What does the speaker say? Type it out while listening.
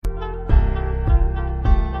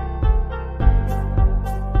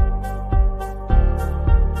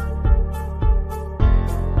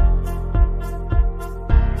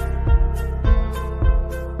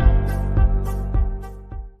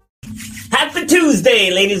a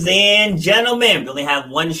Tuesday, ladies and gentlemen. We only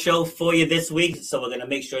have one show for you this week, so we're going to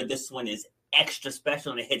make sure this one is extra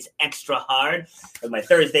special and it hits extra hard. But my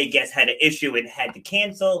Thursday guest had an issue and had to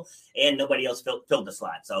cancel, and nobody else filled the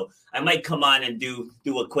slot. So I might come on and do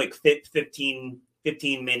a quick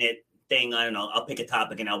 15-minute thing. I don't know. I'll pick a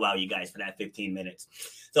topic and I'll wow you guys for that 15 minutes.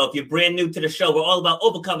 So if you're brand new to the show, we're all about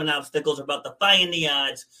overcoming obstacles, we're about defying the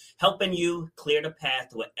odds, helping you clear the path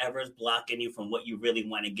to whatever's blocking you from what you really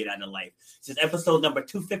want to get out of life. This is episode number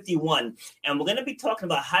 251, and we're going to be talking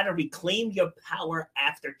about how to reclaim your power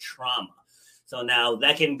after trauma. So now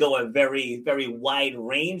that can go a very, very wide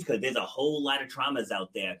range because there's a whole lot of traumas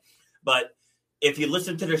out there. But if you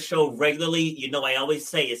listen to the show regularly, you know I always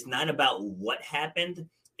say it's not about what happened,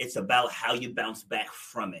 it's about how you bounce back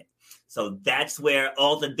from it. So that's where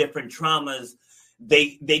all the different traumas,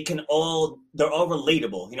 they're all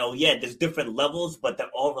relatable. You know, yeah, there's different levels, but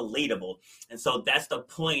they're all relatable. And so that's the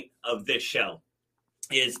point of this show,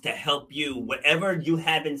 is to help you, whatever you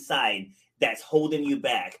have inside that's holding you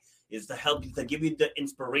back, is to help you, to give you the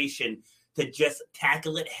inspiration to just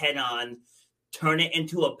tackle it head on, turn it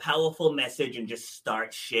into a powerful message, and just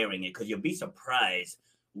start sharing it, because you'll be surprised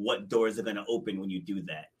what doors are going to open when you do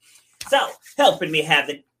that. So helping me have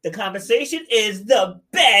the conversation is the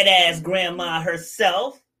badass grandma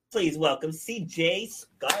herself. Please welcome CJ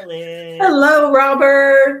Scarlett. Hello,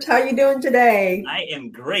 Robert. How you doing today? I am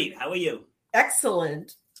great. How are you?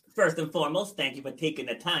 Excellent. First and foremost, thank you for taking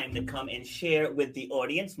the time to come and share with the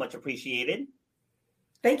audience. Much appreciated.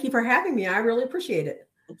 Thank you for having me. I really appreciate it.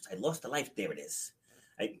 Oops, I lost the live. There it is.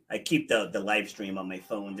 I keep the live stream on my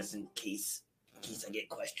phone just in case I get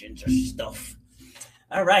questions or stuff.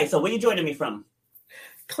 All right. So where are you joining me from?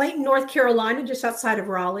 Clayton, North Carolina, just outside of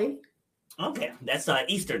Raleigh. Okay. That's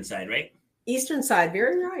eastern side, right? Eastern side.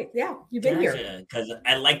 Very right. Yeah. You've been here. Because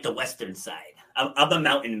I like the western side. I'm a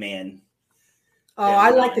mountain man. Oh, I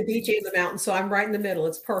like the beach and the mountain. So I'm right in the middle.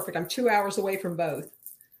 It's perfect. I'm 2 hours away from both.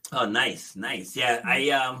 Oh, nice. Nice. Yeah.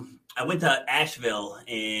 I went to Asheville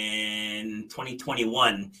in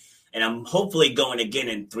 2021, and I'm hopefully going again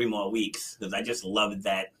in 3 more weeks because I just love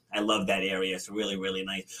that. I love that area. It's really, really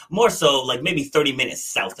nice. More so like maybe 30 minutes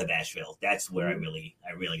south of Asheville. That's where I really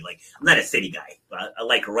like. I'm not a city guy, but I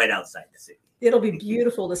like right outside the city. It'll be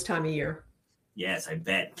beautiful this time of year. Yes, I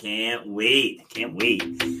bet. Can't wait.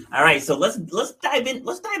 All right, so let's dive in.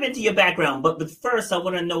 Let's dive into your background. But first, I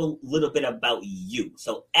want to know a little bit about you.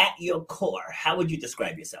 So at your core, how would you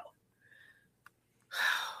describe yourself?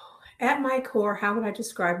 At my core, how would I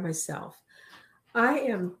describe myself? I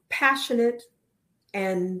am passionate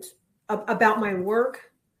and about my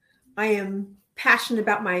work. I am passionate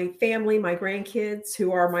about my family, my grandkids,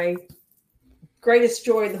 who are my greatest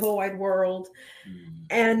joy in the whole wide world.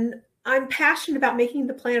 And I'm passionate about making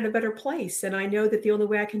the planet a better place. And I know that the only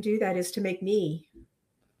way I can do that is to make me a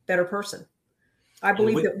better person. I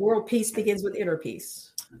believe that world peace begins with inner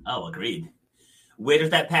peace. Oh, agreed. Where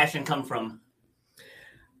does that passion come from?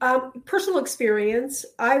 Personal experience.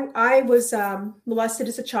 I was molested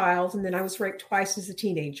as a child, and then I was raped twice as a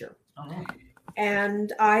teenager. Oh.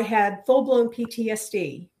 And I had full-blown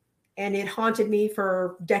PTSD, and it haunted me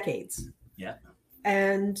for decades. Yeah.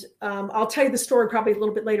 And I'll tell you the story probably a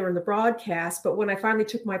little bit later in the broadcast, but when I finally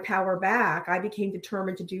took my power back, I became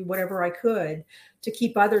determined to do whatever I could to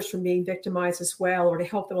keep others from being victimized as well, or to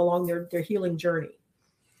help them along their healing journey.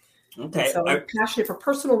 Okay. And so I'm passionate for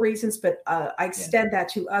personal reasons, but I extend that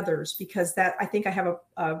to others because that I think I have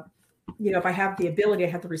if I have the ability, I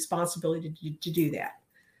have the responsibility to do that.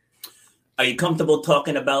 Are you comfortable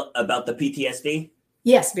talking about the PTSD?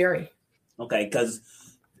 Yes, very. Okay, because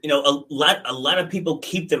a lot of people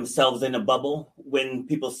keep themselves in a bubble when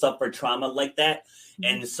people suffer trauma like that.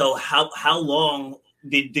 Mm-hmm. And so how long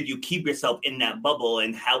did you keep yourself in that bubble,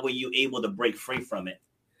 and how were you able to break free from it?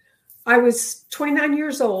 I was 29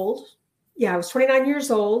 years old. Yeah, I was 29 years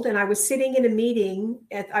old, and I was sitting in a meeting.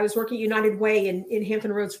 I was working at United Way in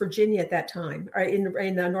Hampton Roads, Virginia at that time, or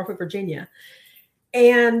in Norfolk, Virginia.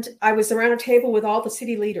 And I was around a table with all the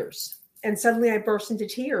city leaders. And suddenly I burst into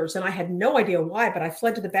tears, and I had no idea why, but I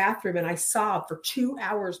fled to the bathroom and I sobbed for 2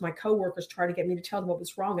 hours. My coworkers tried to get me to tell them what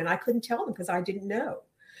was wrong, and I couldn't tell them because I didn't know.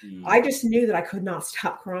 I just knew that I could not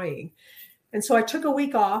stop crying. And so I took a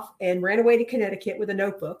week off and ran away to Connecticut with a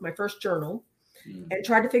notebook, my first journal, and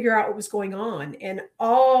tried to figure out what was going on. And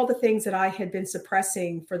all the things that I had been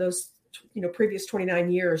suppressing for those, previous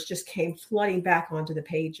 29 years just came flooding back onto the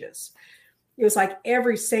pages. It was like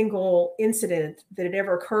every single incident that had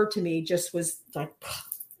ever occurred to me just was like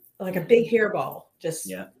a big hairball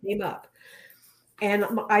just came up. And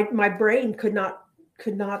my brain could not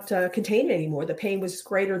contain it anymore. The pain was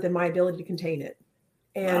greater than my ability to contain it.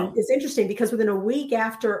 And Wow. it's interesting because within a week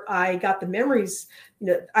after I got the memories,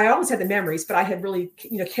 I always had the memories, but I had really,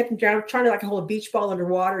 kept down, trying to like hold a beach ball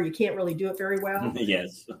underwater. You can't really do it very well.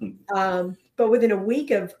 Yes. But within a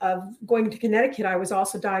week of going to Connecticut, I was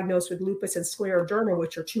also diagnosed with lupus and scleroderma,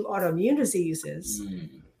 which are two autoimmune diseases.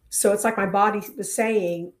 So it's like my body was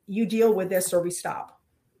saying, you deal with this or we stop.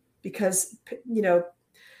 Because,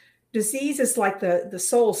 disease is like the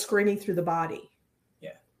soul screaming through the body.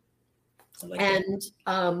 Yeah.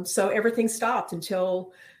 So everything stopped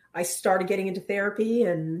until I started getting into therapy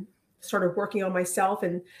and started working on myself.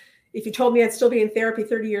 And if you told me I'd still be in therapy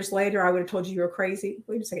 30 years later, I would have told you were crazy.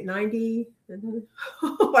 Wait a second, 90?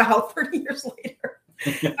 Wow, 30 years later.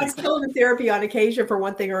 I'm still in therapy on occasion for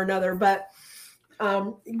one thing or another, but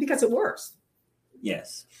because it works.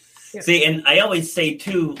 Yes. Yeah. See, and I always say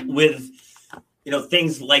too, with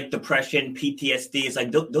things like depression, PTSD, it's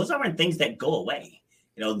like those aren't things that go away.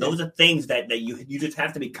 Those are things that you just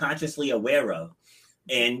have to be consciously aware of,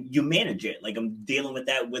 and you manage it. Like I'm dealing with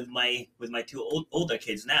that with my two older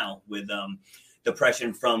kids now, with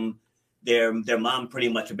depression from their mom pretty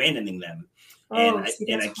much abandoning them.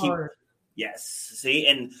 That's hard. Yes. See,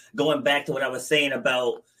 and going back to what I was saying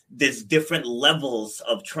about there's different levels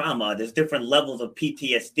of trauma, there's different levels of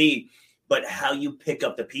PTSD, but how you pick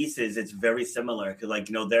up the pieces, it's very similar.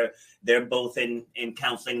 Because they're both in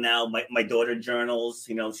counseling now. My daughter journals,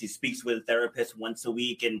 she speaks with a therapist once a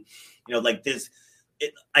week. And,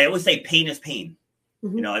 I always say pain is pain.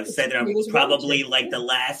 Mm-hmm. I've said it probably like the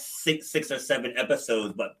last six or seven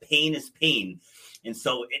episodes, but pain is pain. And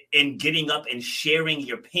so in getting up and sharing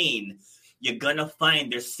your pain, you're going to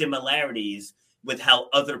find there's similarities with how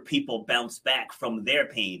other people bounce back from their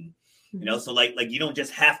pain. So like you don't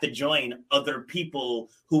just have to join other people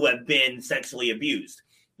who have been sexually abused.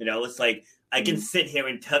 It's like I can sit here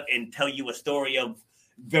and tell you a story of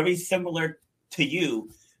very similar to you,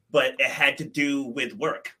 but it had to do with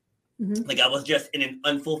work. Mm-hmm. Like I was just in an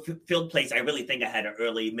unfulfilled place. I really think I had an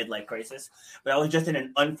early midlife crisis, but I was just in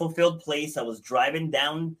an unfulfilled place. I was driving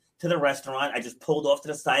down to the restaurant. I just pulled off to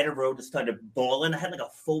the side of the road and started bawling. I had like a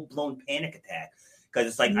full-blown panic attack because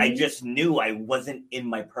it's like I just knew I wasn't in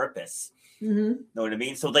my purpose. Mm-hmm. Know what I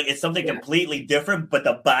mean? So like it's something completely different, but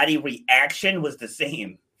the body reaction was the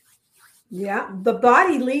same. Yeah, the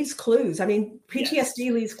body leaves clues. I mean,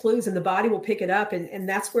 PTSD leaves clues, and the body will pick it up, and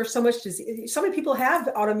that's where so many people have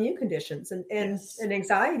autoimmune conditions and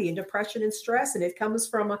anxiety and depression and stress, and it comes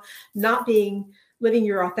from not living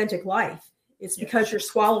your authentic life. It's because you're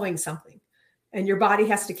swallowing something, and your body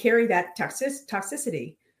has to carry that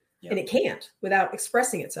toxicity, and it can't without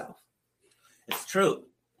expressing itself. It's true.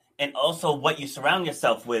 And also what you surround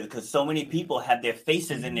yourself with, because so many people have their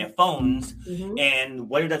faces in their phones. Mm-hmm. And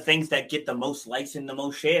what are the things that get the most likes and the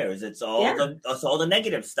most shares? It's all the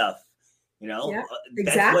negative stuff.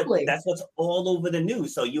 Exactly. That's what's all over the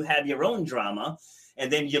news. So you have your own drama,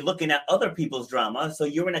 and then you're looking at other people's drama. So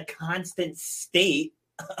you're in a constant state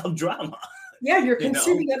of drama. Yeah, you're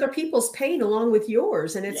consuming other people's pain along with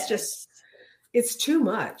yours. And it's it's too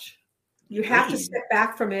much. You have to step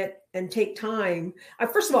back from it and take time.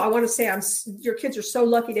 First of all, I want to say your kids are so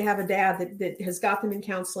lucky to have a dad that has got them in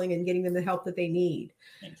counseling and getting them the help that they need.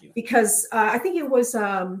 Thank you. Because I think it was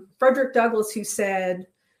Frederick Douglass who said,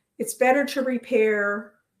 it's better to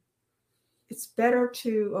repair. It's better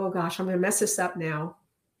to, oh gosh, I'm going to mess this up now.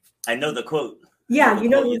 I know the quote. Yeah, you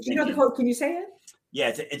know the quote. Can you say it?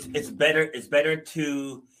 Yeah, it's better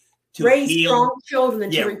to raise heal strong children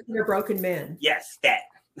than to repair broken men. Yes, that.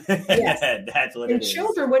 Yes. That's what and it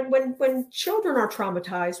children, is. When children are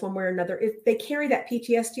traumatized one way or another, if they carry that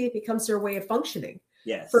PTSD, it becomes their way of functioning.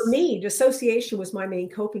 Yes. For me, dissociation was my main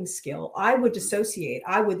coping skill. I would dissociate.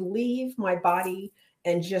 I would leave my body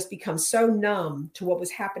and just become so numb to what was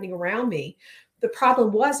happening around me. The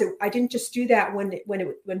problem was I didn't just do that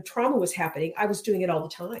when trauma was happening. I was doing it all the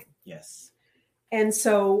time. Yes. And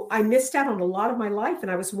so I missed out on a lot of my life, and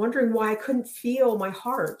I was wondering why I couldn't feel my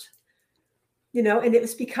heart. And it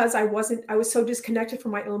was because I was so disconnected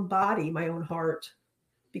from my own body, my own heart,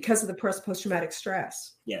 because of the post-traumatic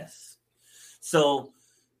stress. Yes. So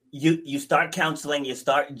you start counseling, you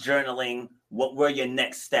start journaling. What were your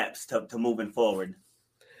next steps to moving forward?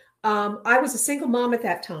 I was a single mom at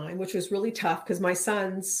that time, which was really tough because my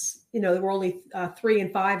sons, they were only 3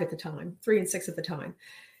 and 5 at the time, 3 and 6 at the time.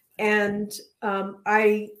 And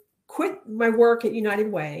I quit my work at United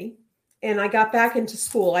Way. And I got back into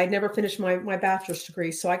school. I had never finished my bachelor's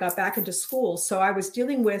degree. So I got back into school. So I was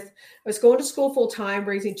going to school full time,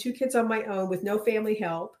 raising 2 kids on my own with no family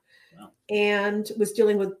help. Wow. And was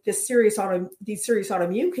dealing with these serious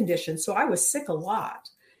autoimmune conditions. So I was sick a lot.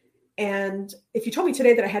 And if you told me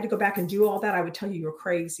today that I had to go back and do all that, I would tell you you're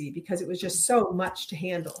crazy, because it was just so much to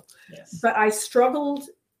handle. Yes. But I struggled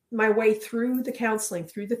my way through the counseling,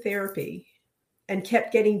 through the therapy, and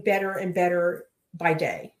kept getting better and better by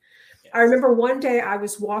day. Yes. I remember one day I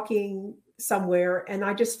was walking somewhere and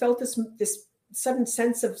I just felt this sudden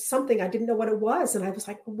sense of something. I didn't know what it was. And I was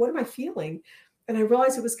like, what am I feeling? And I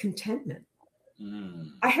realized it was contentment.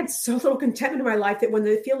 I had so little contentment in my life that when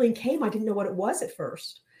the feeling came, I didn't know what it was at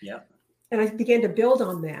first. Yeah. And I began to build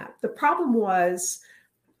on that. The problem was,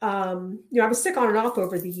 I was sick on and off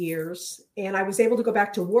over the years, and I was able to go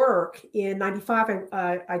back to work in 95.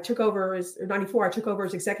 I took over as 94. I took over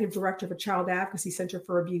as executive director of a child advocacy center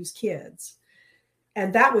for abused kids.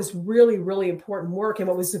 And that was really, really important work. And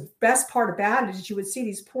what was the best part about it is you would see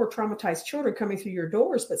these poor traumatized children coming through your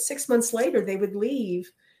doors, but 6 months later, they would leave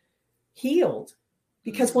healed,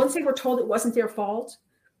 because once they were told it wasn't their fault,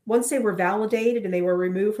 once they were validated and they were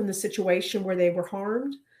removed from the situation where they were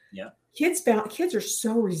harmed, kids are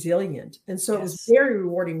so resilient. And so it was very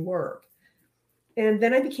rewarding work. And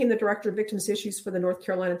then I became the director of victims issues for the North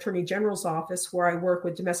Carolina Attorney General's office, where I work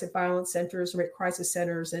with domestic violence centers, rape crisis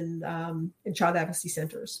centers, and child advocacy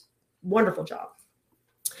centers. Wonderful job.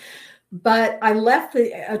 But I left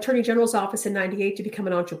the Attorney General's office in 98 to become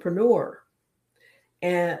an entrepreneur.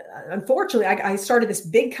 And unfortunately, I started this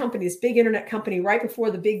big company, this big internet company, right before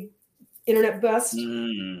the big internet bust,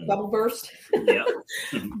 bubble burst. Yeah.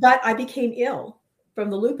 But I became ill from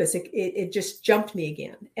the lupus. It just jumped me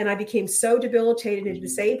again. And I became so debilitated and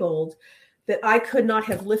disabled that I could not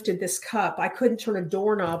have lifted this cup. I couldn't turn a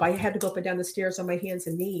doorknob. I had to go up and down the stairs on my hands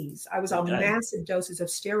and knees. I was on massive doses of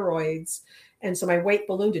steroids. And so my weight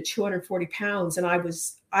ballooned to 240 pounds, and I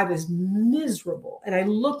was miserable, and I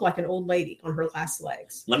looked like an old lady on her last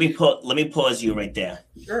legs. Let me pause you right there.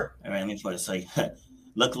 Sure. All right, let me pause. So,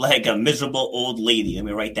 look like a miserable old lady. Let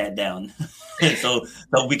me write that down, so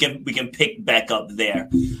we can pick back up there.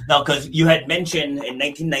 Now, because you had mentioned in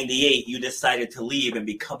 1998 you decided to leave and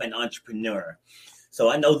become an entrepreneur.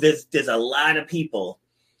 So I know there's a lot of people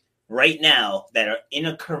right now that are in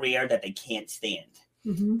a career that they can't stand.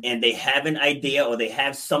 Mm-hmm. And they have an idea, or they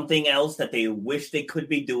have something else that they wish they could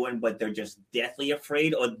be doing, but they're just deathly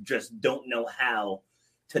afraid or just don't know how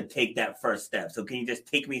to take that first step. So can you just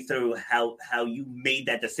take me through how you made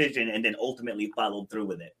that decision and then ultimately followed through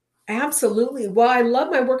with it? Absolutely. Well, I love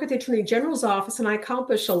my work at the Attorney General's office, and I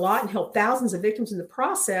accomplished a lot and helped thousands of victims in the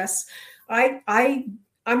process. I'm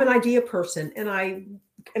an idea person, and I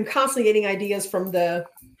am constantly getting ideas from the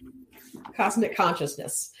cosmic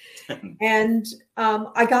consciousness. And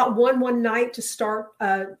I got one night to start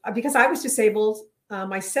because I was disabled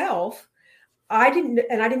myself. I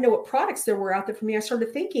didn't know what products there were out there for me. I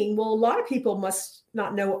started thinking, well, a lot of people must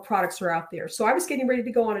not know what products are out there. So I was getting ready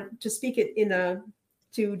to go on to speak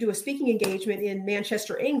to do a speaking engagement in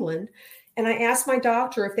Manchester, England. And I asked my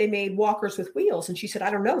doctor if they made walkers with wheels. And she said, I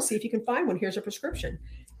don't know. See if you can find one. Here's a prescription.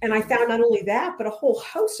 And I found not only that, but a whole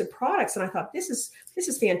host of products. And I thought, this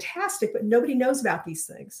is fantastic, but nobody knows about these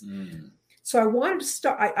things. So I wanted to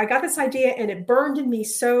start. I got this idea, and it burned in me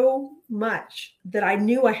so much that I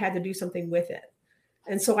knew I had to do something with it.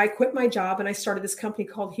 And so I quit my job, and I started this company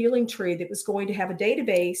called Healing Tree that was going to have a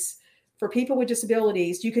database for people with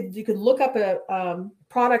disabilities. You could look up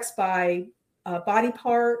products by body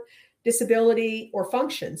part, disability, or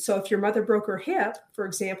function. So if your mother broke her hip, for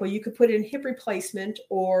example, you could put in hip replacement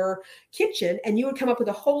or kitchen, and you would come up with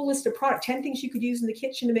a whole list of products, 10 things you could use in the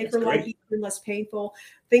kitchen to make her life easier and less painful,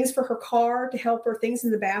 things for her car to help her, things in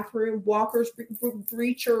the bathroom, walkers,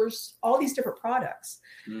 breachers, all these different products.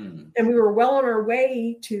 And we were well on our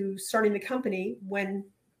way to starting the company when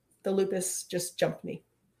the lupus just jumped me,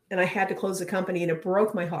 and I had to close the company, and it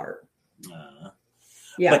broke my heart.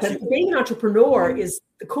 But being an entrepreneur is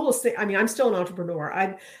the coolest thing. I mean, I'm still an entrepreneur.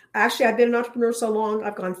 I've been an entrepreneur so long,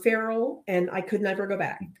 I've gone feral, and I could never go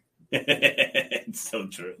back. It's so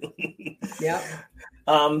true. Yeah.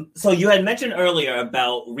 So you had mentioned earlier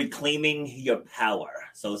about reclaiming your power.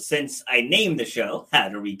 So since I named the show How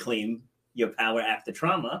to Reclaim Your Power After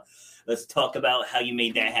Trauma, let's talk about how you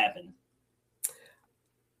made that happen.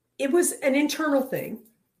 It was an internal thing.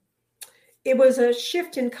 It was a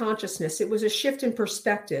shift in consciousness. It was a shift in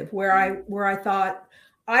perspective where I thought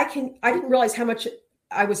I didn't realize how much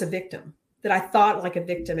I was a victim, that I thought like a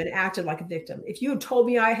victim and acted like a victim. If you had told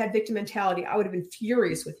me I had victim mentality, I would have been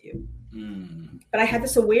furious with you. But I had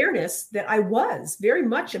this awareness that I was very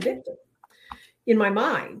much a victim in my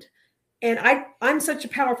mind. And I'm such a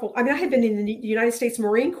powerful, I had been in the United States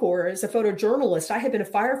Marine Corps as a photojournalist. I had been a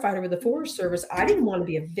firefighter with the Forest Service. I didn't want to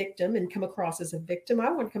be a victim and come across as a victim.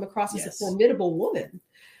 I wanted to come across as a formidable woman.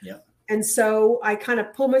 Yeah. And so I kind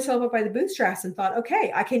of pulled myself up by the bootstraps and thought,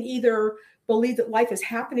 okay, I can either believe that life is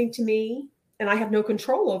happening to me and I have no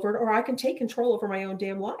control over it, or I can take control over my own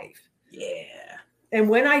damn life. Yeah. And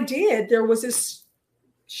when I did, there was this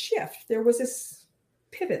shift. There was this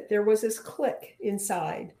pivot. There was this click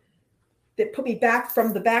inside that put me back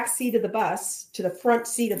from the back seat of the bus to the front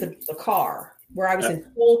seat of the car, where I was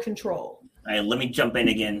in full control. All right, let me jump in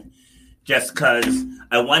again, just because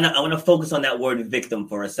I wanna focus on that word victim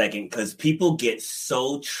for a second, because people get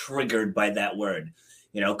so triggered by that word,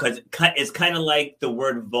 because it's kind of like the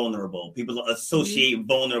word vulnerable. People associate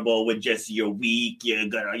vulnerable with just you're weak, you're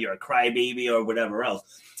a crybaby or whatever else,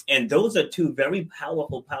 and those are two very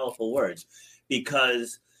powerful words,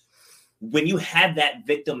 because when you have that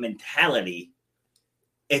victim mentality,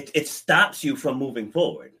 it stops you from moving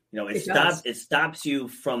forward. It stops you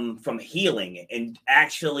from healing and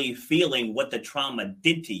actually feeling what the trauma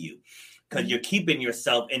did to you, because you're keeping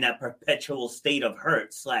yourself in that perpetual state of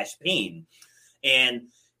hurt/pain,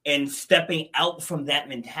 and stepping out from that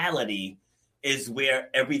mentality is where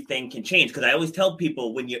everything can change. Because I always tell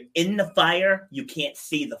people, when you're in the fire, you can't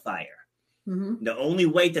see the fire. Mm-hmm. The only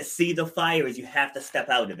way to see the fire is you have to step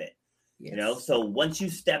out of it. Yes. So once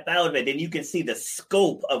you step out of it, then you can see the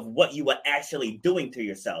scope of what you were actually doing to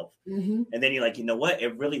yourself. Mm-hmm. And then you're like, you know what?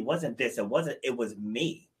 It really wasn't this. It was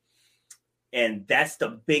me. And that's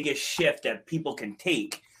the biggest shift that people can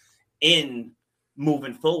take in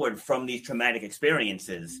moving forward from these traumatic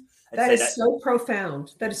experiences. That is so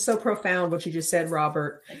profound. That is so profound what you just said,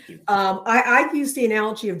 Robert. Thank you. I use the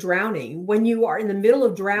analogy of drowning. When you are in the middle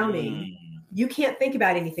of drowning, you can't think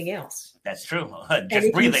about anything else. That's true. Just and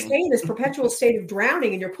if breathing. You stay in this perpetual state of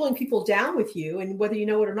drowning and you're pulling people down with you, and whether you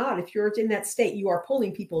know it or not, if you're in that state, you are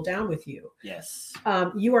pulling people down with you. Yes.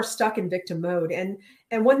 You are stuck in victim mode. And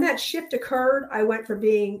when that shift occurred, I went from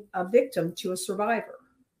being a victim to a survivor.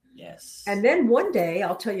 Yes. And then one day,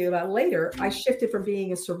 I'll tell you about later, I shifted from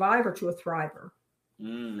being a survivor to a thriver.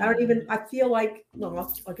 I feel like, no,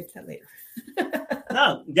 I'll get to that later.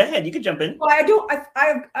 No, go ahead. You can jump in. Well,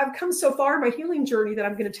 I've come so far in my healing journey that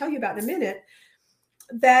I'm going to tell you about in a minute,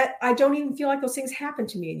 that I don't even feel like those things happen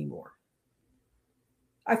to me anymore.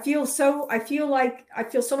 I feel so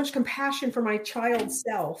much compassion for my child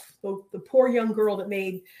self, the poor young girl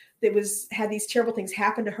that had these terrible things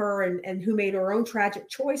happen to her, and who made her own tragic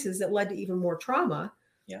choices that led to even more trauma.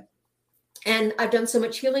 Yeah. And I've done so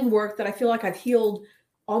much healing work that I feel like I've healed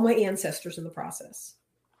all my ancestors in the process.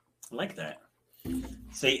 I like that.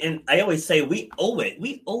 See, and I always say we owe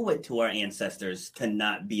it to our ancestors to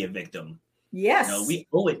not be a victim. Yes. We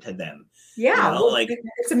owe it to them. Yeah.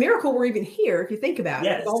 It's a miracle we're even here, if you think about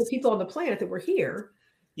it. With all the people on the planet that we're here.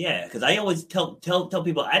 Yeah, because I always tell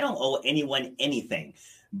people I don't owe anyone anything.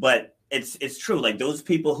 But it's true. Like, those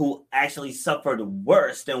people who actually suffered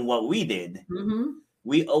worse than what we did,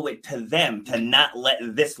 we owe it to them to not let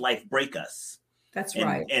this life break us. That's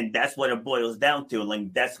right. And that's what it boils down to.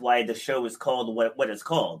 Like, that's why the show is called what it's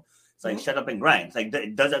called. It's like, shut up and grind. It's like,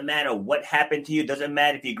 it doesn't matter what happened to you. It doesn't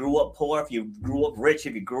matter if you grew up poor, if you grew up rich,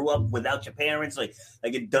 if you grew up without your parents. Like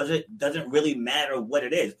it doesn't really matter what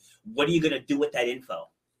it is. What are you going to do with that info?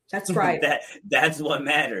 That's right. That's what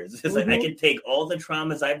matters. It's like, I can take all the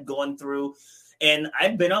traumas I've gone through, and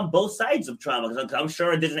I've been on both sides of trauma. Because I'm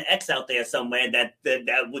sure there's an ex out there somewhere that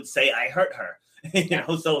would say I hurt her.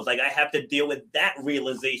 So it's like, I have to deal with that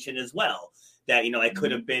realization as well. That, I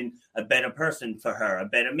could have been a better person for her, a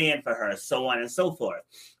better man for her, so on and so forth.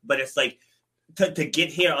 But it's like, to get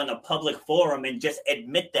here on a public forum and just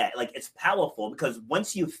admit that, like, it's powerful, because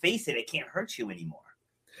once you face it, it can't hurt you anymore.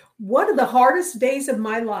 One of the hardest days of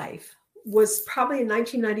my life was probably in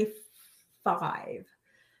 1995.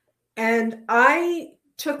 And I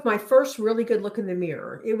took my first really good look in the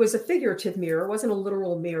mirror. It was a figurative mirror. It wasn't a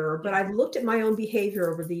literal mirror, but I've looked at my own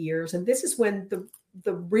behavior over the years. And this is when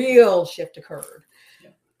the real shift occurred.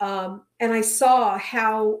 Yeah. And I saw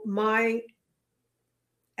how my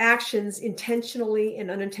actions intentionally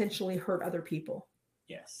and unintentionally hurt other people.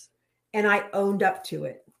 Yes. And I owned up to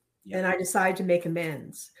it. Yeah. And I decided to make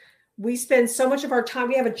amends. We spend so much of our time,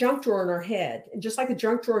 we have a junk drawer in our head. And just like the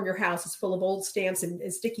junk drawer in your house is full of old stamps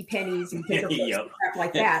and sticky pennies and paper clips and crap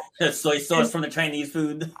like that. Soy sauce from the Chinese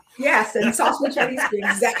food. Yes, and sauce from the Chinese food.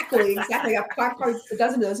 Exactly. I've probably a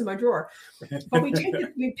dozen of those in my drawer. But we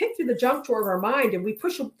pick through the junk drawer of our mind, and we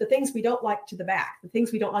push the things we don't like to the back, the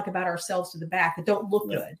things we don't like about ourselves to the back that don't look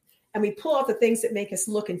good. And we pull out the things that make us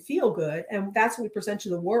look and feel good. And that's what we present to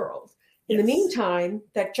the world. In the meantime,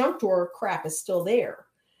 that junk drawer crap is still there.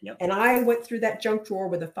 Yep. And I went through that junk drawer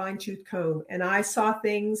with a fine-tooth comb, and I saw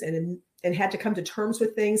things and had to come to terms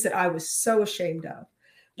with things that I was so ashamed of,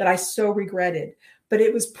 that I so regretted. but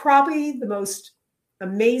it was probably the most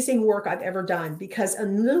amazing work I've ever done, because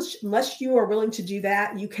unless you are willing to do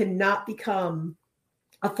that, you cannot become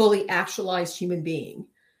a fully actualized human being.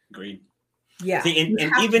 Agreed. Yeah. See, and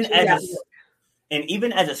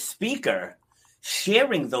even as a speaker,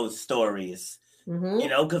 sharing those stories,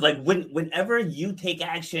 because like whenever you take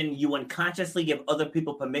action, you unconsciously give other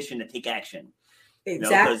people permission to take action.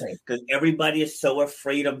 Exactly. Because everybody is so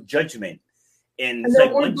afraid of judgment. And the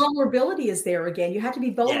word vulnerability is there again. You have to be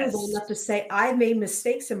vulnerable enough to say, I made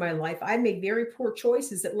mistakes in my life. I made very poor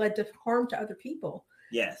choices that led to harm to other people.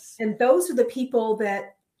 Yes. And those are the people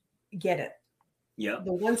that get it. Yeah.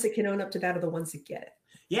 The ones that can own up to that are the ones that get it.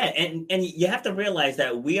 Yeah. And you have to realize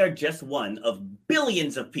that we are just one of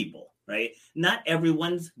billions of people, right? Not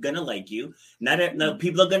everyone's going to like you. No,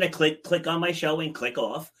 people are going to click on my show and click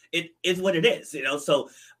off. It is what it is, So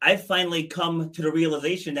I finally come to the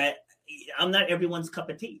realization that I'm not everyone's cup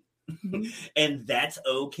of tea. And that's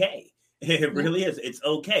okay. It really is. It's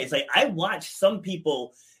okay. It's like I watch some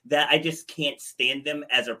people that I just can't stand them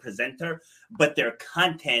as a presenter, but their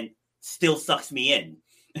content still sucks me in.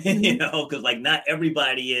 Because like not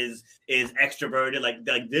everybody is extroverted. Like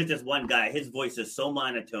there's this one guy, his voice is so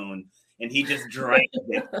monotone and he just drags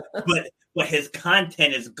it. But his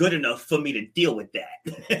content is good enough for me to deal with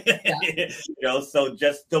that. So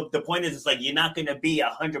just the point is, it's like you're not going to be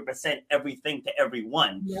 100% everything to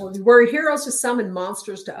everyone. We're heroes to some and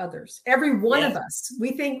monsters to others. Every one of us,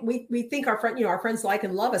 we think our friends like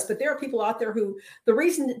and love us, but there are people out there who the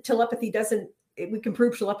reason telepathy we can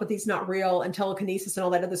prove telepathy is not real and telekinesis and all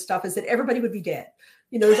that other stuff is that everybody would be dead.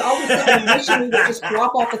 There's always somebody wishing we would just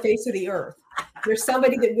drop off the face of the earth. There's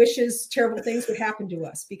somebody that wishes terrible things would happen to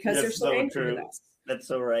us because they're so angry with us. That's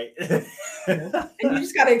so right. And you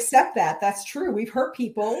just got to accept that. That's true. We've hurt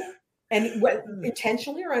people, and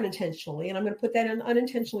intentionally or unintentionally. And I'm going to put that in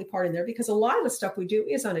unintentionally part in there because a lot of the stuff we do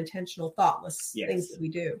is unintentional, thoughtless things that we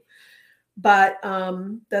do. But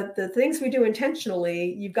the things we do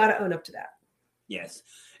intentionally, you've got to own up to that. Yes.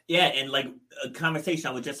 Yeah. And like a conversation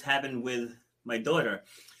I was just having with my daughter,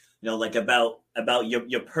 like about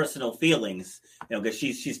your personal feelings, because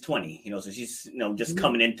she's 20, so she's, just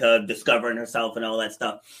coming into discovering herself and all that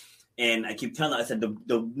stuff. And I keep telling her, I said,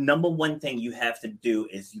 the number one thing you have to do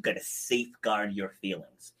is you got to safeguard your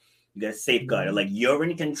feelings. You got to safeguard it. Like you're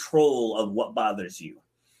in control of what bothers you.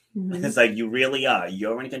 It's like you really are.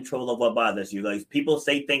 You're in control of what bothers you. Like people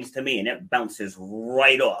say things to me and it bounces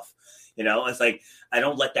right off. It's like, I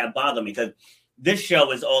don't let that bother me because this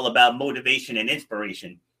show is all about motivation and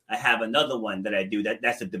inspiration. I have another one that I do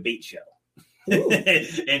that's a debate show. And,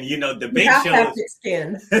 debate shows,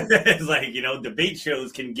 it's like, debate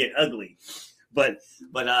shows can get ugly, but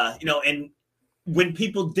and when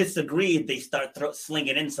people disagree, they start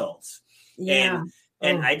slinging insults. And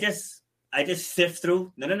I just sift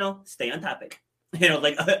through. No, stay on topic.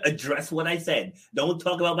 Address what I said. Don't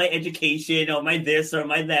talk about my education or my this or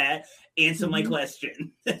my that. Answer my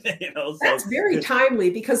question. That's very timely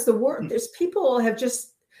because there's people have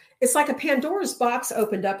just, it's like a Pandora's box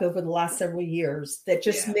opened up over the last several years that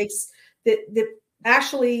just makes that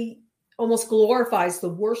actually almost glorifies the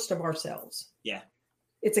worst of ourselves. Yeah.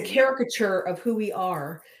 It's a caricature of who we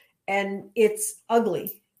are and it's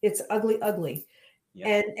ugly. It's ugly. Yeah.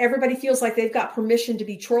 And everybody feels like they've got permission to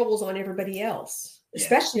be trolls on everybody else,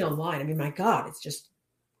 especially online. I mean, my God, it's just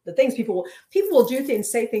the things people will do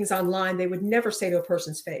things, say things online they would never say to a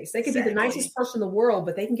person's face. They could be the nicest person in the world,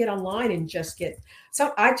 but they can get online and just get.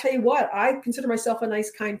 So I tell you what, I consider myself a nice,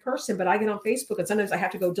 kind person, but I get on Facebook and sometimes I have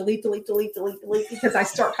to go delete because I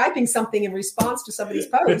start typing something in response to somebody's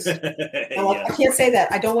post. I can't say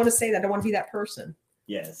that. I don't want to say that. I don't want to be that person.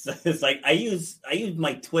 Yes, it's like I use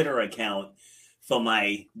my Twitter account for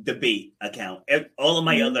my debate account. All of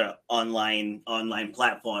my other online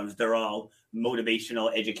platforms, they're all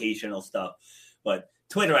motivational, educational stuff. But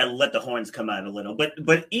Twitter, I let the horns come out a little.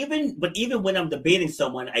 But even when I'm debating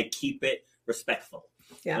someone, I keep it respectful.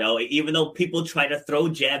 Yeah. Even though people try to throw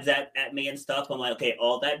jabs at me and stuff, I'm like, okay,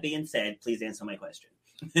 all that being said, please answer my question.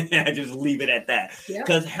 I just leave it at that.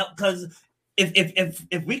 Because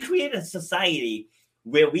if we create a society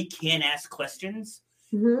where we can't ask questions,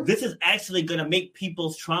 this is actually going to make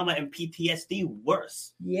people's trauma and PTSD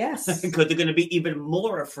worse. Yes. Because they're going to be even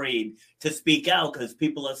more afraid to speak out because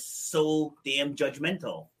people are so damn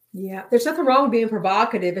judgmental. Yeah. There's nothing wrong with being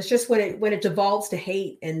provocative. It's just when it devolves to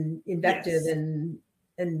hate and invective and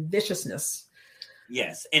viciousness.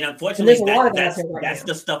 Yes. And unfortunately, that's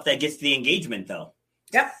the stuff that gets the engagement, though.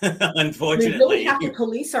 Yep. Unfortunately. We really have to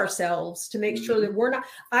police ourselves to make sure that we're not.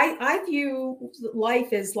 I view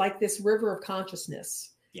life as like this river of consciousness.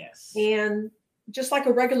 Yes. And just like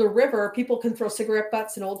a regular river, people can throw cigarette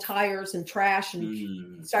butts and old tires and trash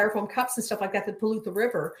and styrofoam cups and stuff like that pollute the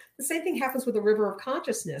river. The same thing happens with the river of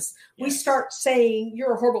consciousness. Yes. We start saying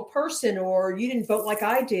you're a horrible person, or you didn't vote like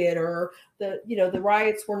I did, or the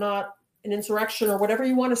riots were not an insurrection, or whatever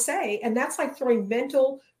you want to say. And that's like throwing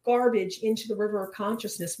mental garbage into the river of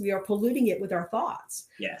consciousness. We are polluting it with our thoughts.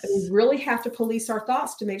 Yes. And we really have to police our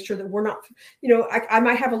thoughts to make sure that we're not, I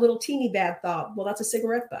might have a little teeny bad thought. Well, that's a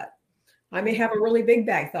cigarette butt. I may have a really big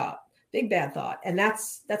bad thought. And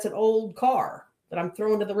that's an old car that I'm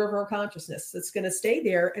throwing to the river of consciousness. That's going to stay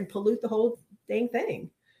there and pollute the whole dang thing.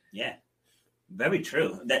 Yeah. Very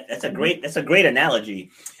true. That's a great analogy.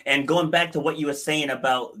 And going back to what you were saying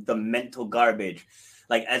about the mental garbage,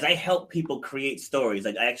 like as I help people create stories,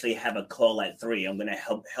 like I actually have a call at 3. I'm going to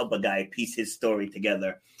help a guy piece his story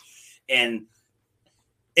together. And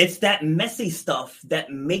it's that messy stuff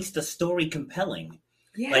that makes the story compelling.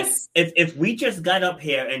 Yes. Like if we just got up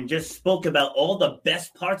here and just spoke about all the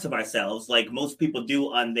best parts of ourselves, like most people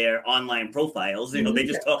do on their online profiles, they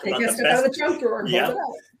just talk about the best. Out of the junk drawer.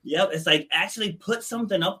 Yep. It's like actually put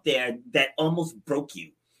something up there that almost broke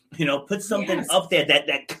you. Put something up there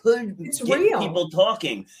that could get real. People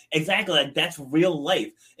talking. Exactly. Like that's real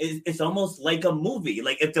life. It's almost like a movie.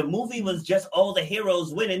 Like if the movie was just all the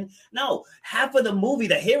heroes winning, no, half of the movie,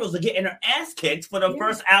 the heroes are getting their ass kicked for the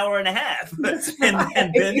first hour and a half.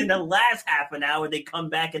 And then in the last half an hour, they come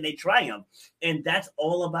back and they triumph. And that's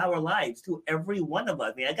all of our lives too. Every one of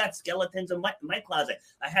us. I mean, I got skeletons in my closet.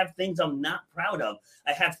 I have things I'm not proud of.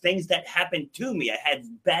 I have things that happened to me. I had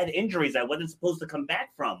bad injuries I wasn't supposed to come back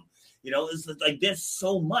from. It's like there's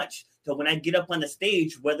so much. So when I get up on the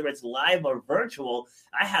stage, whether it's live or virtual,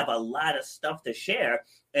 I have a lot of stuff to share.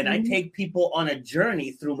 And I take people on a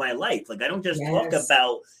journey through my life. Like I don't just talk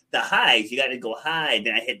about the highs. You got to go high.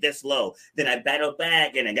 Then I hit this low. Then I battled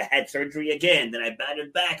back and I had surgery again. Then I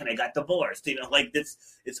battled back and I got divorced. Like this,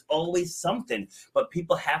 it's always something. But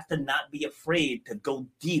people have to not be afraid to go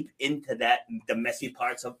deep into the messy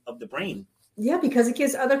parts of the brain. Yeah, because it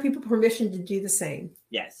gives other people permission to do the same.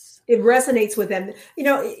 Yes. It resonates with them.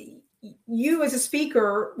 You as a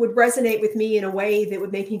speaker would resonate with me in a way that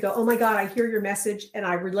would make me go, oh my God, I hear your message and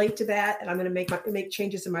I relate to that. And I'm going to make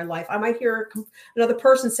changes in my life. I might hear another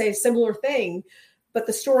person say a similar thing, but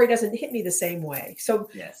the story doesn't hit me the same way. So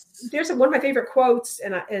there's one of my favorite quotes.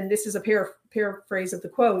 And this is a paraphrase of the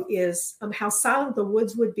quote is how silent the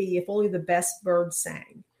woods would be if only the best birds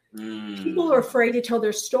sang. People are afraid to tell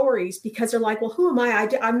their stories because they're like, well, who am I?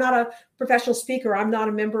 I'm not a professional speaker. I'm not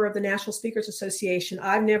a member of the National Speakers Association.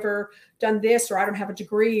 I've never done this, or I don't have a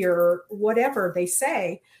degree, or whatever they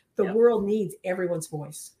say. The world needs everyone's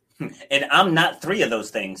voice. And I'm not 3 of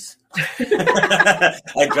those things.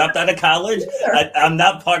 I dropped out of college. I'm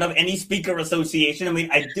not part of any speaker association. I mean,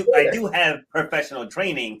 I do have professional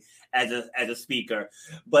training as a speaker,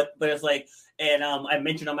 but it's like, and I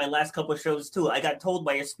mentioned on my last couple of shows too, I got told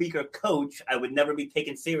by a speaker coach I would never be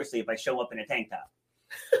taken seriously if I show up in a tank top.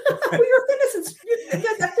 Well, your fitness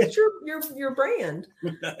that's your brand.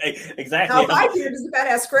 Exactly. Now, if I did it as a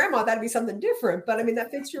badass grandma, that'd be something different. But I mean,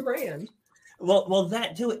 that fits your brand. Well,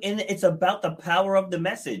 that too, and it's about the power of the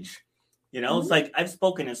message. It's like I've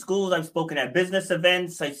spoken in schools, I've spoken at business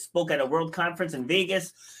events, I spoke at a world conference in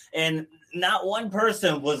Vegas, and not one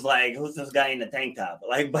person was like, who's this guy in the tank top?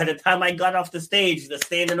 Like by the time I got off the stage, the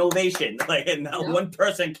standing ovation, like and not one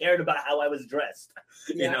person cared about how I was dressed.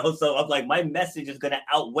 So I'm like, my message is going to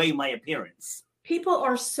outweigh my appearance. People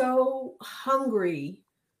are so hungry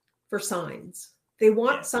for signs. They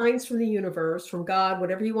want signs from the universe, from God,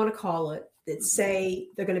 whatever you want to call it, that say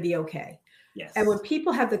they're going to be okay. Yes. And when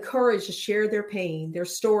people have the courage to share their pain, their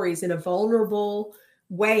stories in a vulnerable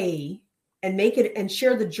way and make it and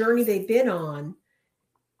share the journey they've been on,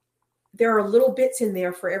 there are little bits in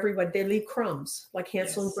there for everyone. They leave crumbs like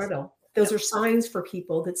Hansel and Gretel. Those are signs for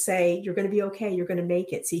people that say, you're going to be okay. You're going to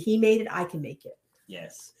make it. See, he made it. I can make it.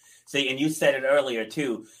 Yes. See, and you said it earlier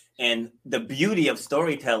too. And the beauty of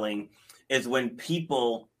storytelling is when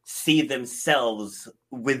people see themselves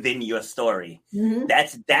within your story. Mm-hmm.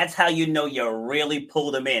 That's how you know you really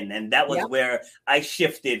pulled them in. And that was where I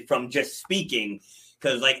shifted from just speaking.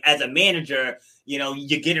 Because like as a manager,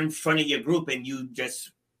 you get in front of your group and you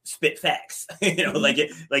just spit facts,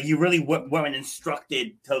 like you really weren't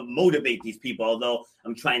instructed to motivate these people. Although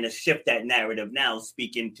I'm trying to shift that narrative now,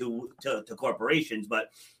 speaking to corporations. But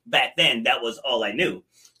back then, that was all I knew.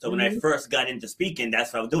 So when I first got into speaking,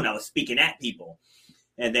 that's what I was doing. I was speaking at people.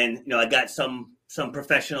 And then, I got some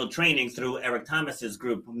professional training through Eric Thomas's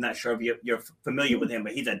group. I'm not sure if you're familiar with him,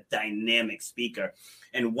 but he's a dynamic speaker.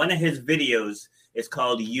 And one of his videos is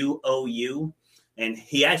called You Owe You. and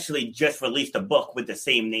he actually just released a book with the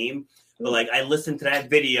same name. But like, I listened to that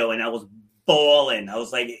video and I was bawling. I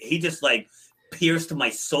was like, he just like pierced my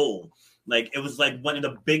soul. Like, it was like one of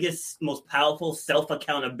the biggest, most powerful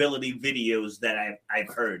self-accountability videos that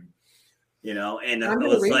I've heard, you know? And I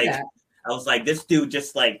was like, this dude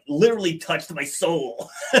just like literally touched my soul,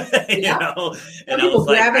 you know? And I was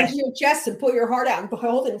like, grab into your chest and pull your heart out and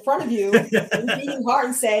hold it in front of you and beating hard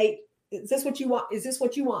and say, is this what you want? Is this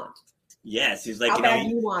what you want? Yes. He's like, how bad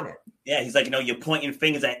you want it? Yeah. He's like, you're pointing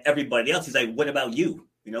fingers at everybody else. He's like, what about you?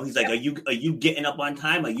 You know, he's like, are you getting up on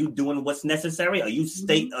time? Are you doing what's necessary? Are you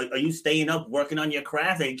staying up working on your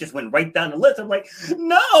craft? And he just went right down the list. I'm like,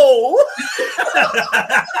 no.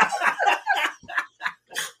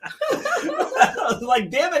 I was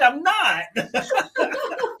like, damn it, I'm not.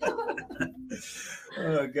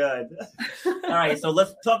 Oh God. All right, so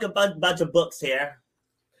let's talk about your books here.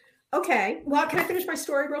 Okay. Well, can I finish my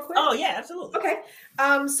story real quick? Oh, yeah, absolutely. Okay.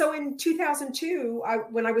 So in 2002,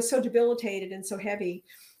 when I was so debilitated and so heavy,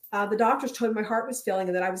 the doctors told me my heart was failing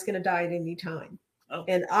and that I was going to die at any time. Oh.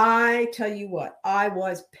 And I tell you what, I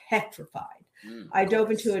was petrified. I dove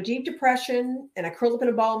into a deep depression and I curled up in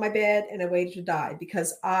a ball in my bed and I waited to die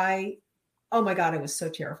because oh my God, I was so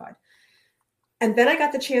terrified. And then I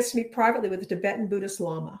got the chance to meet privately with a Tibetan Buddhist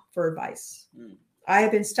Lama for advice. I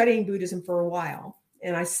have been studying Buddhism for a while.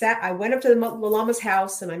 And I went up to the Lama's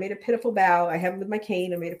house and I made a pitiful bow. I have him with my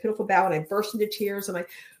cane. I made a pitiful bow and I burst into tears and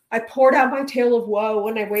I poured out my tale of woe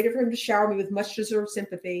and I waited for him to shower me with much deserved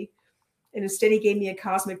sympathy. And instead he gave me a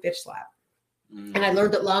cosmic bitch slap. And I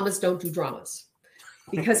learned that Lamas don't do dramas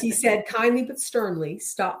because he said kindly but sternly,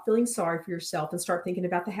 stop feeling sorry for yourself and start thinking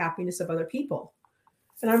about the happiness of other people.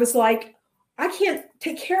 And I was like, I can't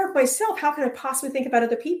take care of myself. How can I possibly think about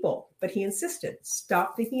other people? But he insisted,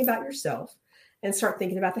 stop thinking about yourself and start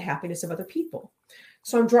thinking about the happiness of other people.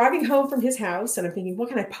 So I'm driving home from his house and I'm thinking, what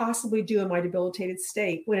can I possibly do in my debilitated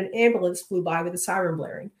state when an ambulance flew by with a siren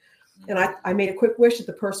blaring? And I made a quick wish that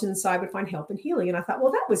the person inside would find help and healing. And I thought,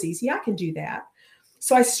 well, that was easy. I can do that.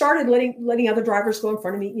 So I started letting other drivers go in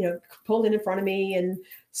front of me, pulled in front of me and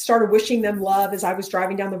started wishing them love as I was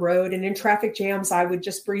driving down the road. And in traffic jams, I would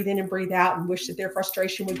just breathe in and breathe out and wish that their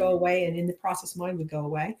frustration would go away. And in the process, mine would go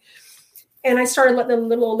away. And I started letting the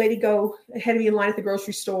little old lady go ahead of me in line at the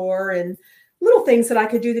grocery store and little things that I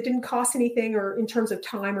could do that didn't cost anything or in terms of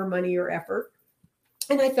time or money or effort.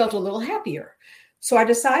 And I felt a little happier. So I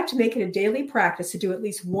decided to make it a daily practice to do at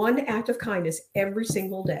least one act of kindness every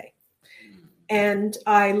single day. And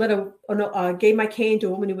I gave my cane to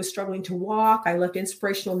a woman who was struggling to walk. I left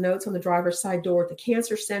inspirational notes on the driver's side door at the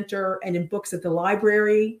cancer center and in books at the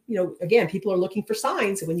library. Again, people are looking for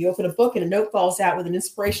signs. And when you open a book and a note falls out with an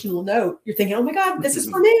inspirational note, you're thinking, oh my God, this is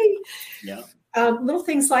for me. Yeah. Little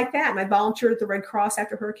things like that. And I volunteered at the Red Cross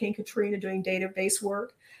after Hurricane Katrina doing database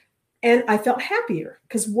work. And I felt happier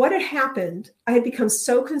because what had happened, I had become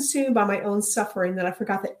so consumed by my own suffering that I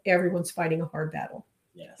forgot that everyone's fighting a hard battle.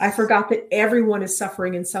 Yes. I forgot that everyone is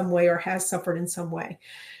suffering in some way or has suffered in some way.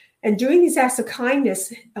 And doing these acts of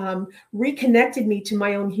kindness reconnected me to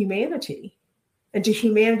my own humanity and to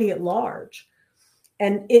humanity at large.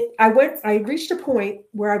 And I reached a point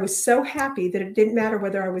where I was so happy that it didn't matter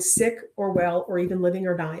whether I was sick or well or even living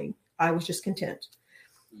or dying. I was just content.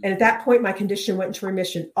 And at that point, my condition went into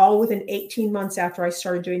remission, all within 18 months after I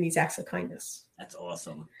started doing these acts of kindness. That's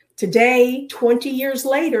awesome. Today, 20 years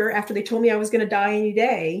later, after they told me I was going to die any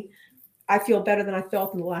day, I feel better than I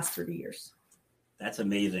felt in the last 30 years. That's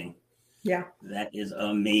amazing. Yeah. That is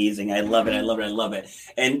amazing. I love it. I love it. I love it.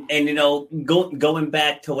 And going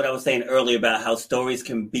back to what I was saying earlier about how stories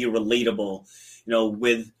can be relatable,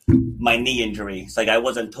 with my knee injury. It's like I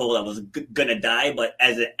wasn't told I was going to die, but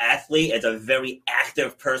as an athlete, as a very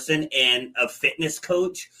active person and a fitness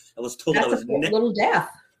coach, I was told That's I was a little death.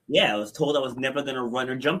 Yeah, I was told I was never going to run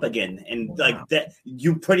or jump again. And like that,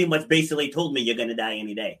 you pretty much basically told me you're going to die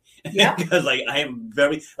any day. Yeah. Because like, I am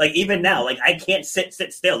very, like, even now, like I can't sit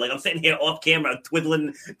still. Like I'm sitting here off camera,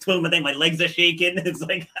 twiddling my thing. My legs are shaking. It's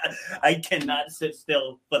like, I cannot sit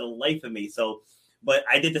still for the life of me. So, but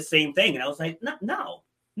I did the same thing. And I was like, no.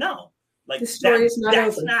 Like the story is not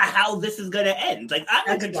that's over. not how this is going to end. Like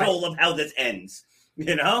I'm in control of how this ends,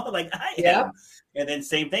 like I am. And then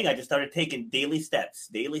same thing, I just started taking daily steps.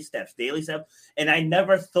 And I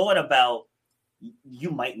never thought about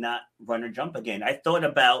you might not run or jump again. I thought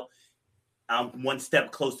about I'm one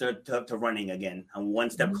step closer to running again. I'm one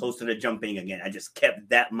step closer to jumping again. I just kept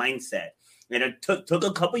that mindset. And it took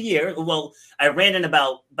a couple years. Well, I ran in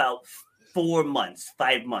about 4 months,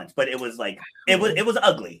 5 months, but it was like it was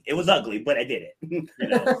ugly. It was ugly, but I did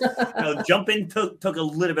it. Jumping took a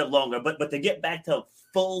little bit longer, but to get back to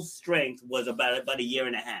full strength was about a year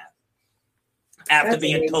and a half after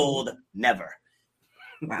being amazing. Told never.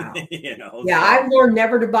 Wow. I've learned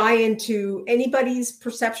never to buy into anybody's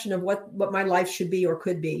perception of what my life should be or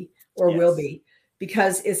could be or will be,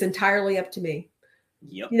 because it's entirely up to me.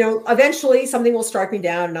 Yep. Eventually something will strike me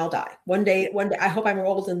down and I'll die. One day, I hope I'm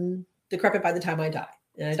old and decrepit by the time I die,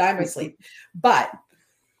 and I die in my sleep. But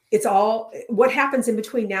it's all, what happens in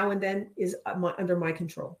between now and then is under my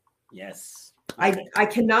control. Yes. I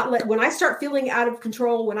cannot when I start feeling out of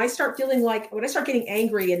control, when I start getting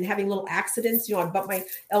angry and having little accidents, I bump my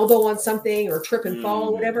elbow on something or trip and fall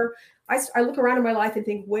or whatever. I look around in my life and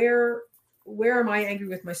think, where am I angry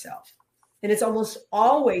with myself? And it's almost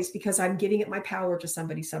always because I'm giving it my power to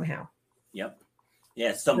somebody somehow. Yep.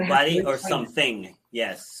 Yeah. Somebody or something.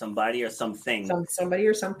 Yes. Somebody or something. Somebody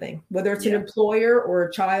or something, whether it's an employer or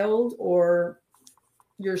a child or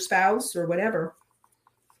your spouse or whatever.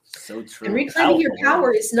 So true. And reclaiming your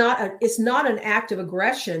power is not an act of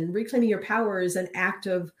aggression. Reclaiming your power is an act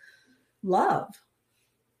of love.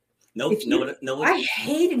 No. I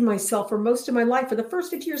hated myself for most of my life. For the first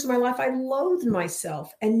 50 years of my life, I loathed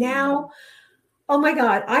myself. And now, oh my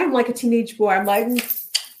God, I'm like a teenage boy. I'm like,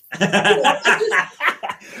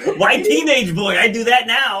 why teenage boy? I do that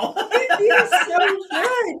now. It feels so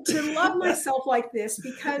good to love myself like this,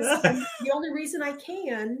 because the only reason I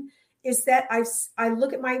can is that I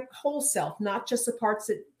look at my whole self, not just the parts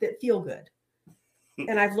that feel good.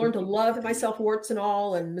 And I've learned to love myself, warts and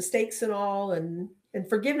all, and mistakes and all, and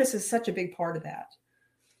forgiveness is such a big part of that.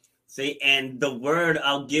 See, and the word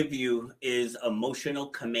I'll give you is emotional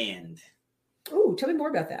command. Oh, tell me more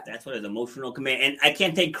about that. That's what it is, emotional command. And I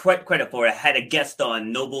can't take credit for it. I had a guest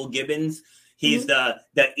on, Noble Gibbons. He's the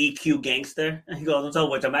EQ gangster. He goes, so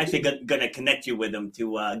which I'm actually gonna connect you with him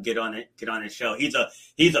to get on his show. He's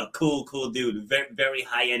a cool dude, very, very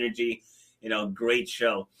high energy, great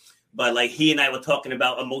show. But like he and I were talking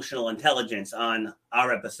about emotional intelligence on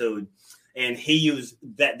our episode, and he used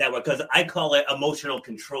that word because I call it emotional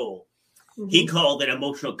control. Mm-hmm. He called it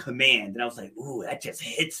emotional command, and I was like, "Ooh, that just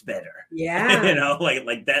hits better." Yeah,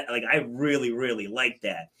 like that. Like I really, really like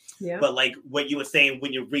that. Yeah. But like what you were saying,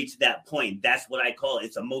 when you reach that point, that's what I call it.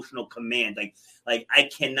 It's emotional command. Like I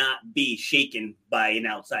cannot be shaken by an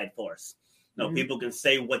outside force. People can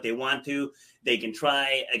say what they want to. They can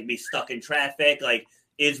try. I can be stuck in traffic. Like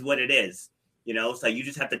is what it is. So you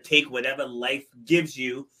just have to take whatever life gives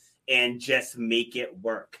you and just make it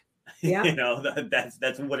work. Yeah.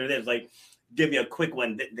 That's what it is. Like, give you a quick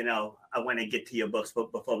one. I want to get to your books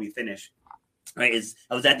before we finish. Right?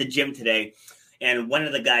 I was at the gym today, and one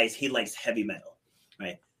of the guys, he likes heavy metal.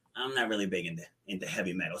 Right? I'm not really big into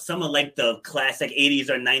heavy metal. Some of like the classic 80s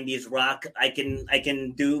or 90s rock I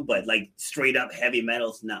can do, but like straight up heavy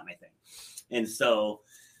metal's not my thing. And so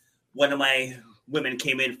one of my women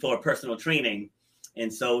came in for personal training,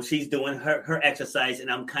 and so she's doing her exercise, and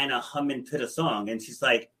I'm kind of humming to the song, and she's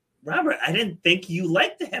like, "Robert, I didn't think you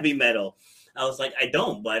liked the heavy metal." I was like, "I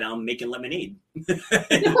don't, but I'm making lemonade."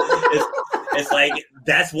 It's like,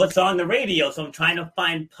 that's what's on the radio. So I'm trying to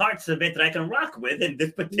find parts of it that I can rock with. And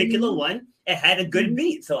this particular one, it had a good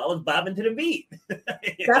beat. So I was bobbing to the beat.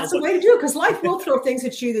 That's the way to do it, because life will throw things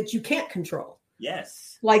at you that you can't control.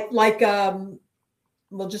 Yes.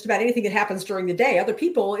 Just about anything that happens during the day. Other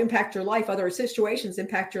people impact your life. Other situations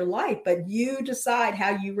impact your life. But you decide how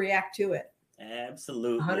you react to it.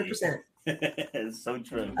 Absolutely. 100%. It's so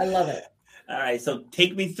true. I love it. All right. So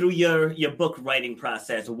take me through your book writing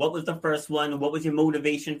process. What was the first one? What was your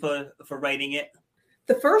motivation for writing it?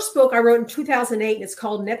 The first book I wrote in 2008, and it's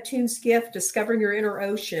called Neptune's Gift, Discovering Your Inner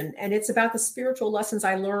Ocean. And it's about the spiritual lessons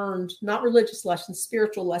I learned, not religious lessons,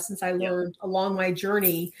 spiritual lessons I learned along my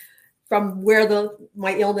journey from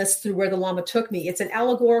my illness through where the Lama took me. It's an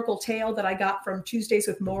allegorical tale that I got from Tuesdays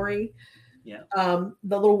with Maury. Yeah. The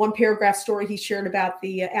little one paragraph story he shared about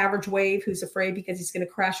the average wave who's afraid because he's going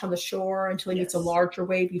to crash on the shore until he meets a larger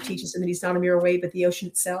wave who teaches him that he's not a mere wave, but the ocean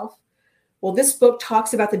itself. Well, this book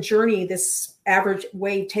talks about the journey this average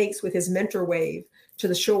wave takes with his mentor wave to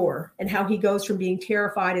the shore, and how he goes from being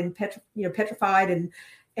terrified and petrified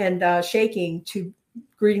and shaking to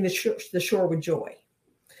greeting the shore with joy.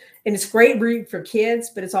 And it's great read for kids,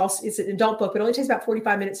 but it's an adult book, but it only takes about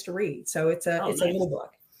 45 minutes to read. So it's a little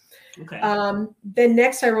book. Okay. Then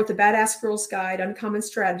next I wrote the Badass Girl's Guide, Uncommon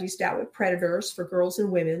Strategies Dealt with Predators for Girls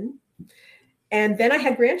and Women. And then I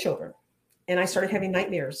had grandchildren, and I started having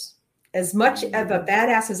nightmares. As much of a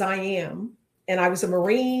badass as I am, And I was a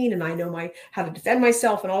Marine, and I know how to defend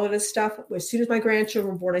myself and all of this stuff. As soon as my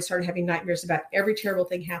grandchildren were born, I started having nightmares about every terrible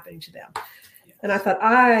thing happening to them. And I thought,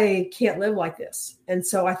 I can't live like this. And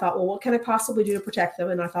so I thought, well, what can I possibly do to protect them?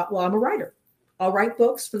 And I thought, well, I'm a writer. I'll write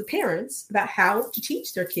books for the parents about how to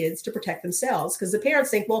teach their kids to protect themselves. Because the parents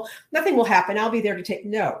think, well, nothing will happen. I'll be there to take.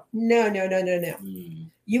 No.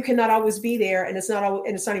 You cannot always be there. And it's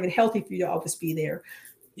not even healthy for you to always be there.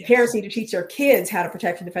 Yes. Parents need to teach their kids how to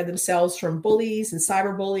protect and defend themselves from bullies and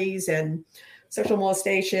cyber bullies and sexual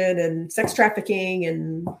molestation and sex trafficking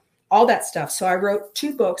and all that stuff. So I wrote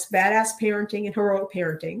 2 books, Badass Parenting and Heroic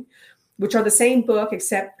Parenting, which are the same book,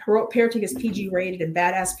 except Heroic Parenting is PG rated and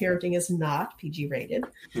Badass Parenting is not PG rated.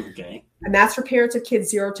 Okay. And that's for parents of kids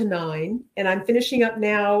 0 to 9. And I'm finishing up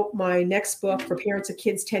now my next book for parents of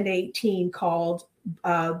kids 10 to 18 called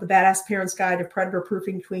The Badass Parent's Guide to Predator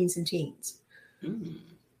Proofing Tweens and Teens. Mm.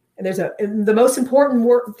 And the most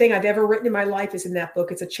important thing I've ever written in my life is in that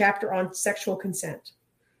book. It's a chapter on sexual consent.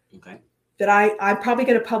 Okay. That I'm probably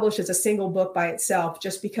going to publish as a single book by itself,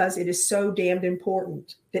 just because it is so damned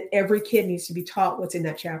important that every kid needs to be taught what's in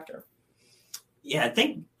that chapter. Yeah, I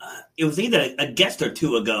think it was either a guest or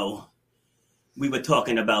 2 ago we were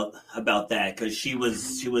talking about that, because she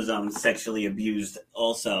was sexually abused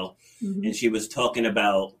also, mm-hmm. and she was talking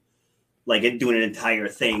about like doing an entire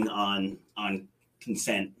thing on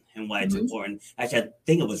consent and why it's mm-hmm. important. Actually, I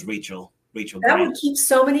think it was Rachel. That Grant. Would keep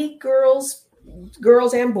so many girls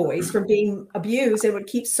and boys from being abused. It would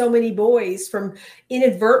keep so many boys from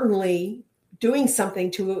inadvertently doing something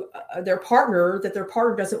to their partner that their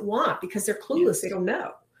partner doesn't want, because they're clueless. Yes. They don't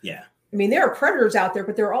know. Yeah. I mean, there are predators out there,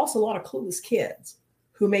 but there are also a lot of clueless kids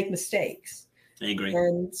who make mistakes. I agree.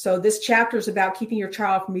 And so this chapter is about keeping your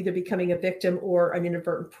child from either becoming a victim or an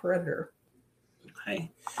inadvertent predator.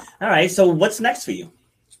 Okay. All right. So what's next for you?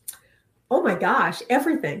 Oh my gosh,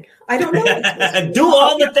 everything. I don't know. Do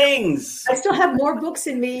all the things. I still have more books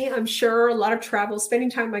in me, I'm sure. A lot of travel, spending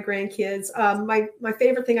time with my grandkids. My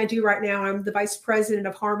favorite thing I do right now, I'm the vice president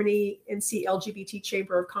of Harmony NC LGBT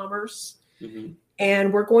Chamber of Commerce. Mm-hmm.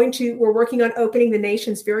 And we're working on opening the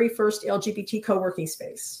nation's very first LGBT co-working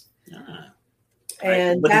space. Ah.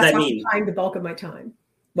 And that's the bulk of my time.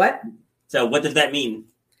 What? So what does that mean?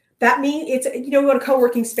 That means it's, what a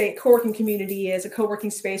co-working community is, a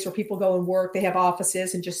co-working space where people go and work. They have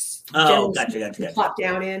offices and just gotcha. plop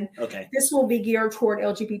down in. Okay. This will be geared toward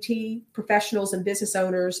LGBT professionals and business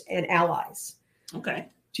owners and allies. Okay.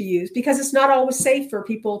 To use, because it's not always safe for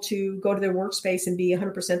people to go to their workspace and be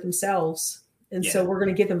 100% themselves. And so we're going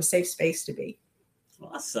to give them a safe space to be.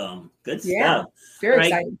 Awesome. Good yeah, stuff. Very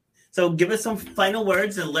exciting. So give us some final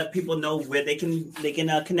words and let people know where they can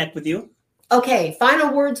connect with you. Okay,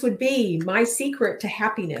 final words would be my secret to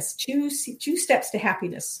happiness. 2 steps to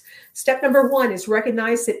happiness. Step number 1 is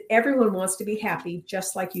recognize that everyone wants to be happy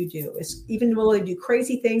just like you do. Even though they do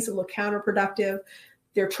crazy things that look counterproductive,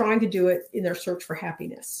 they're trying to do it in their search for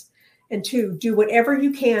happiness. And 2, do whatever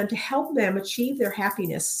you can to help them achieve their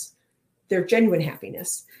happiness, their genuine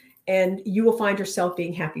happiness. And you will find yourself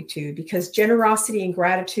being happy too, because generosity and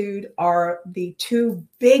gratitude are the 2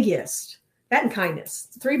 biggest, that and kindness,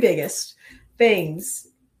 the 3 biggest things,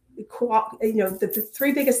 the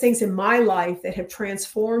 3 biggest things in my life that have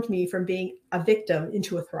transformed me from being a victim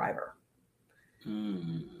into a thriver.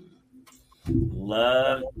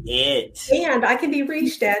 Love it. And I can be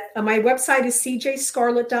reached at my website is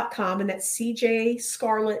cjscarlett.com, and that's CJ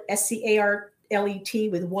Scarlett,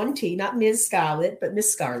 SCARLET with 1 T, not Ms. Scarlett, but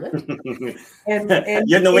Miss Scarlett. And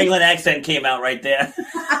your New England accent came out right there.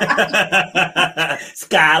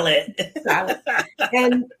 Scarlett.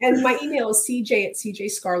 And my email is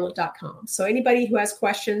cj@cjscarlett.com. So anybody who has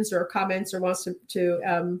questions or comments or wants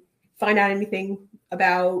to find out anything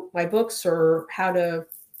about my books or how to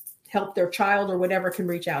help their child or whatever can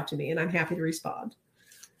reach out to me, and I'm happy to respond.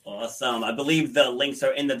 Awesome. I believe the links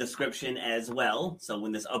are in the description as well. So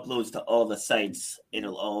when this uploads to all the sites,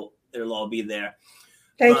 it'll all be there.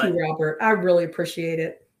 Thank you, Robert. I really appreciate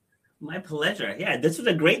it. My pleasure. Yeah, this was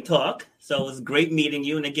a great talk. So it was great meeting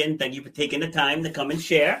you. And again, thank you for taking the time to come and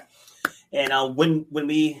share. And when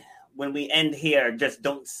we end here, just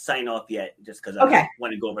don't sign off yet, just because I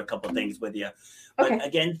want to go over a couple of things with you. But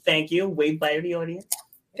again, thank you. Wave bye to the audience.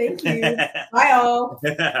 Thank you. Bye all.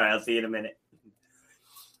 All right, I'll see you in a minute.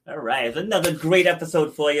 All right, it's another great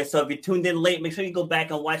episode for you. So if you tuned in late, make sure you go back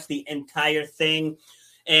and watch the entire thing.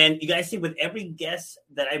 And you guys see, with every guest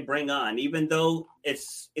that I bring on, even though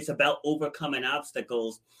it's about overcoming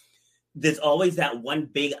obstacles, there's always that one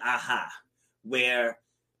big aha where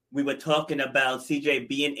we were talking about CJ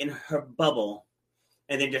being in her bubble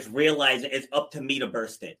and then just realizing it's up to me to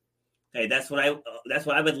burst it. Okay, that's what I that's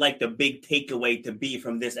what I would like the big takeaway to be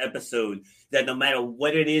from this episode, that no matter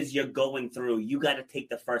what it is you're going through, you got to take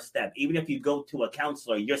the first step. Even if you go to a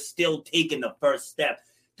counselor, you're still taking the first step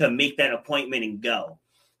to make that appointment and go.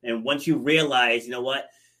 And once you realize, you know what,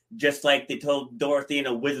 just like they told Dorothy in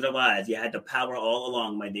The Wizard of Oz, you had the power all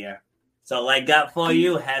along, my dear. So all I got for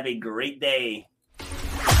you, have a great day.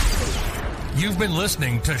 You've been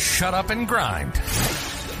listening to Shut Up and Grind.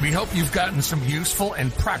 We hope you've gotten some useful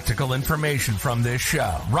and practical information from this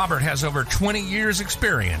show. Robert has over 20 years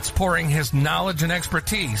experience pouring his knowledge and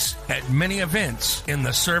expertise at many events in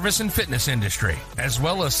the service and fitness industry, as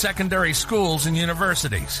well as secondary schools and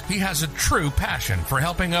universities. He has a true passion for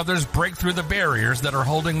helping others break through the barriers that are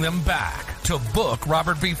holding them back. To book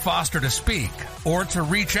Robert B. Foster to speak or to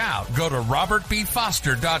reach out, go to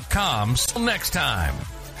robertbfoster.com. Till next time,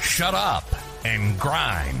 shut up and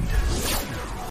grind.